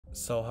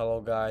So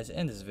hello guys,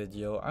 in this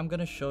video I'm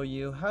gonna show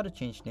you how to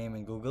change name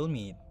in Google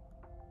Meet.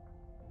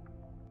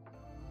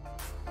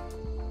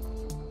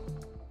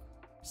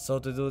 So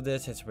to do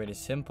this, it's pretty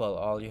simple.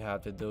 All you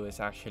have to do is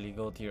actually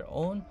go to your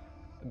own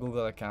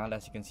Google account,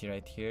 as you can see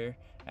right here,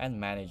 and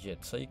manage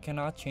it. So you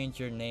cannot change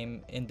your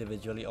name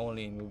individually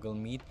only in Google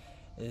Meet.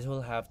 This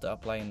will have to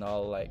apply in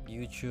all like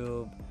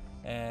YouTube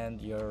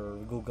and your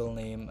Google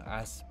name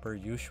as per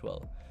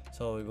usual.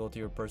 So you go to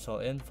your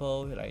personal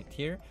info right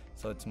here.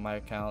 So it's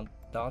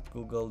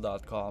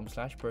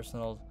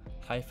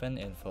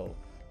myaccount.google.com/personal-info.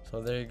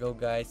 So there you go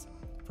guys.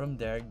 From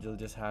there you'll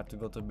just have to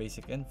go to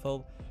basic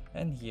info,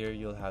 and here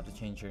you'll have to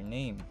change your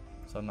name.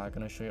 So I'm not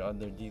going to show you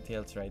other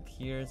details right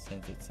here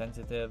since it's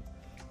sensitive.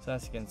 So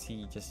as you can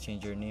see, just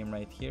change your name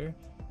right here,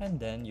 and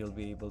then you'll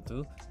be able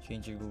to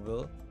change your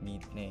Google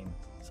Meet name.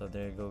 So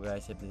there you go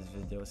guys. If this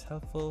video is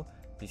helpful,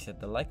 please hit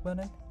the like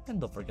button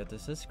and don't forget to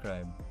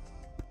subscribe.